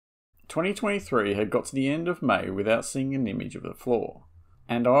2023 had got to the end of May without seeing an image of the floor,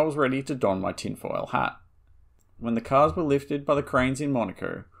 and I was ready to don my tinfoil hat. When the cars were lifted by the cranes in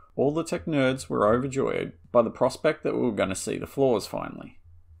Monaco, all the tech nerds were overjoyed by the prospect that we were going to see the floors finally.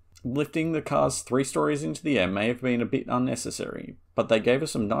 Lifting the cars 3 stories into the air may have been a bit unnecessary, but they gave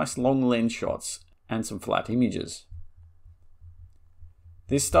us some nice long lens shots and some flat images.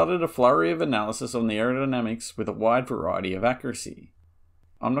 This started a flurry of analysis on the aerodynamics with a wide variety of accuracy.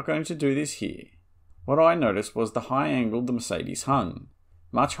 I'm not going to do this here. What I noticed was the high angle the Mercedes hung,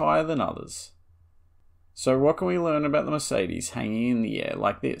 much higher than others. So what can we learn about the Mercedes hanging in the air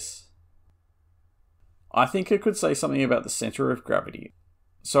like this? I think it could say something about the centre of gravity,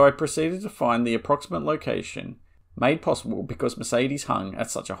 so I proceeded to find the approximate location made possible because Mercedes hung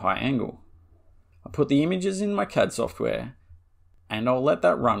at such a high angle. I put the images in my CAD software, and I'll let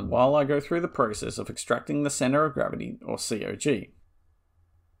that run while I go through the process of extracting the centre of gravity, or COG.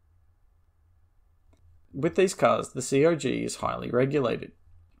 With these cars, the COG is highly regulated,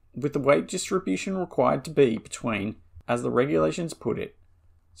 with the weight distribution required to be between, as the regulations put it,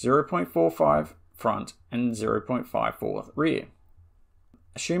 0.45 front and 0.54 rear.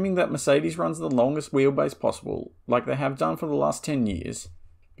 Assuming that Mercedes runs the longest wheelbase possible, like they have done for the last 10 years,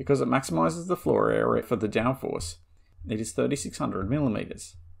 because it maximises the floor area for the downforce, it is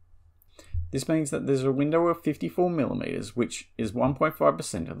 3600mm. This means that there's a window of 54mm, which is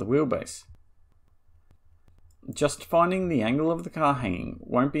 1.5% of the wheelbase. Just finding the angle of the car hanging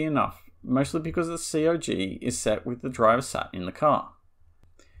won't be enough, mostly because the COG is set with the driver sat in the car.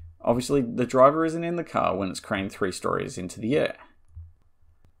 Obviously, the driver isn't in the car when it's craned 3 stories into the air.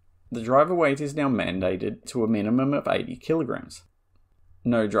 The driver weight is now mandated to a minimum of 80 kilograms.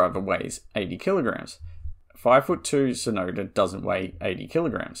 No driver weighs 80 kilograms. 5'2" Sonoda doesn't weigh 80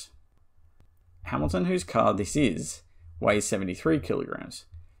 kilograms. Hamilton, whose car this is, weighs 73 kilograms,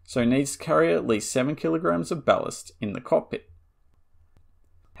 so needs to carry at least 7 kilograms of ballast in the cockpit.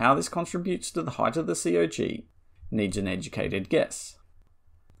 How this contributes to the height of the COG needs an educated guess.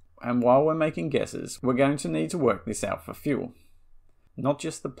 And while we're making guesses, we're going to need to work this out for fuel. Not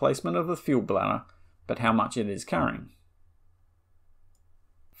just the placement of the fuel bladder, but how much it is carrying.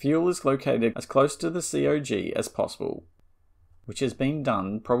 Fuel is located as close to the COG as possible, which has been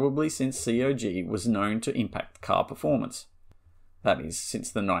done probably since COG was known to impact car performance. That is,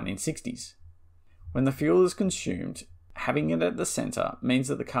 since the 1960s. When the fuel is consumed, having it at the centre means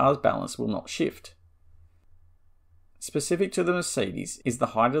that the car's balance will not shift. Specific to the Mercedes is the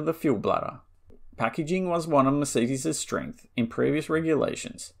height of the fuel bladder. Packaging was one of Mercedes' strength in previous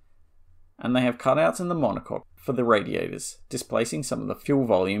regulations, and they have cutouts in the monocoque for the radiators, displacing some of the fuel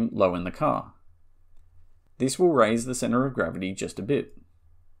volume low in the car. This will raise the centre of gravity just a bit.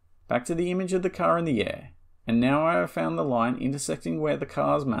 Back to the image of the car in the air, and now I have found the line intersecting where the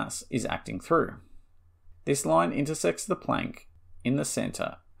car's mass is acting through. This line intersects the plank in the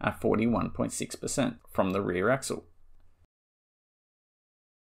centre at 41.6% from the rear axle.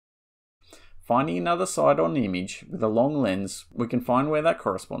 Finding another side-on image with a long lens, we can find where that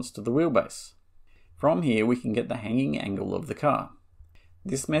corresponds to the wheelbase. From here we can get the hanging angle of the car.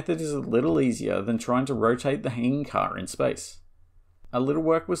 This method is a little easier than trying to rotate the hanging car in space. A little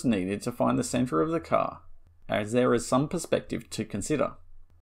work was needed to find the centre of the car, as there is some perspective to consider.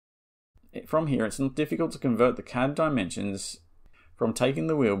 From here it's not difficult to convert the CAD dimensions from taking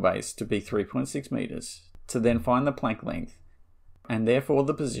the wheelbase to be 3.6 meters, to then find the plank length, and therefore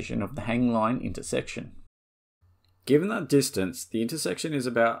the position of the hang line intersection. Given that distance, the intersection is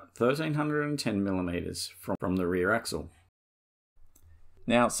about 1310mm from the rear axle.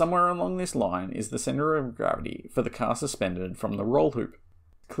 Now, somewhere along this line is the centre of gravity for the car suspended from the roll hoop.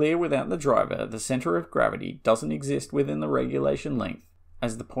 Clear without the driver, the centre of gravity doesn't exist within the regulation length,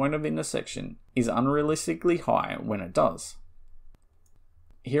 as the point of intersection is unrealistically high when it does.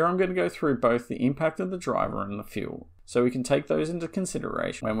 Here I'm going to go through both the impact of the driver and the fuel, so we can take those into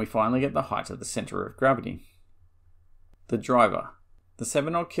consideration when we finally get the height of the centre of gravity. The driver. The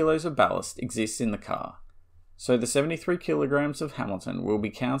 7 odd kilos of ballast exists in the car, so the 73 kilograms of Hamilton will be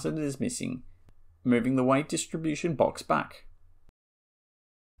counted as missing, moving the weight distribution box back.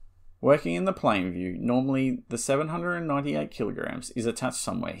 Working in the plane view, normally the 798 kilograms is attached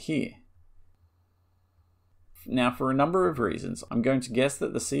somewhere here. Now, for a number of reasons, I'm going to guess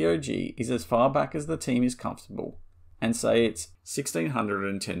that the COG is as far back as the team is comfortable, and say it's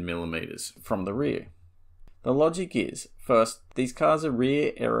 1610mm from the rear. The logic is, first, these cars are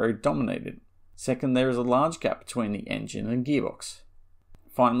rear aero dominated. Second, there is a large gap between the engine and gearbox.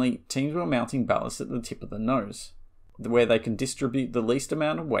 Finally, teams were mounting ballast at the tip of the nose, where they can distribute the least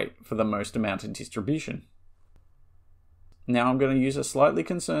amount of weight for the most amount of distribution. Now I'm going to use a slightly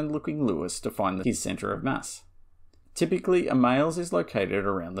concerned looking Lewis to find his centre of mass. Typically, a male's is located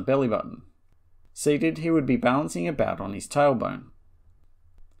around the belly button. Seated, he would be balancing about on his tailbone.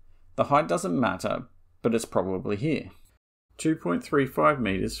 The height doesn't matter, but it's probably here, 2.35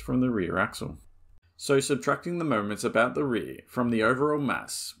 metres from the rear axle. So subtracting the moments about the rear from the overall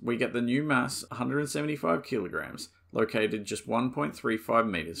mass, we get the new mass 175 kilograms, located just 1.35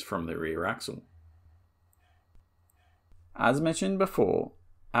 metres from the rear axle. As mentioned before,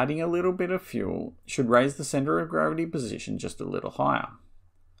 adding a little bit of fuel should raise the centre of gravity position just a little higher.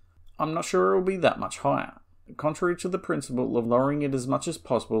 I'm not sure it will be that much higher. Contrary to the principle of lowering it as much as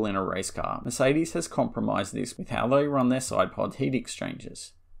possible in a race car, Mercedes has compromised this with how they run their side pod heat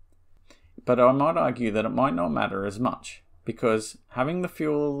exchangers. But I might argue that it might not matter as much, because having the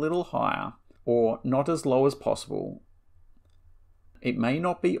fuel a little higher, or not as low as possible, it may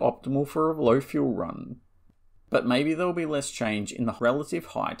not be optimal for a low fuel run, but maybe there will be less change in the relative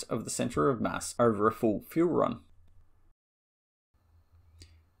height of the centre of mass over a full fuel run.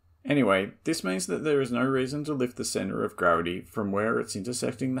 Anyway, this means that there is no reason to lift the centre of gravity from where it's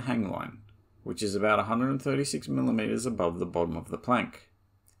intersecting the hangline, which is about 136mm above the bottom of the plank.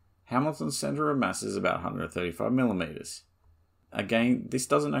 Hamilton's centre of mass is about 135mm. Again, this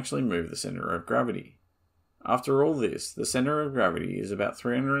doesn't actually move the centre of gravity. After all this, the centre of gravity is about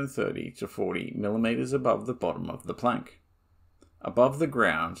 330 to 40mm above the bottom of the plank. Above the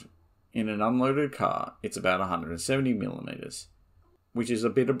ground, in an unloaded car, it's about 170mm, which is a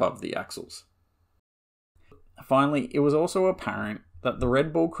bit above the axles. Finally, it was also apparent that the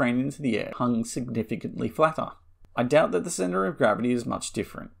Red Bull crane into the air hung significantly flatter. I doubt that the centre of gravity is much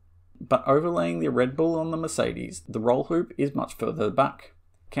different, but overlaying the Red Bull on the Mercedes, the roll hoop is much further back.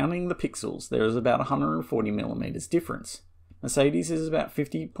 Counting the pixels, there is about 140mm difference. Mercedes is about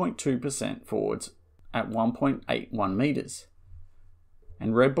 50.2% forwards at 1.81 metres,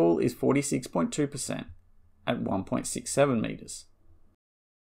 and Red Bull is 46.2% at 1.67 metres.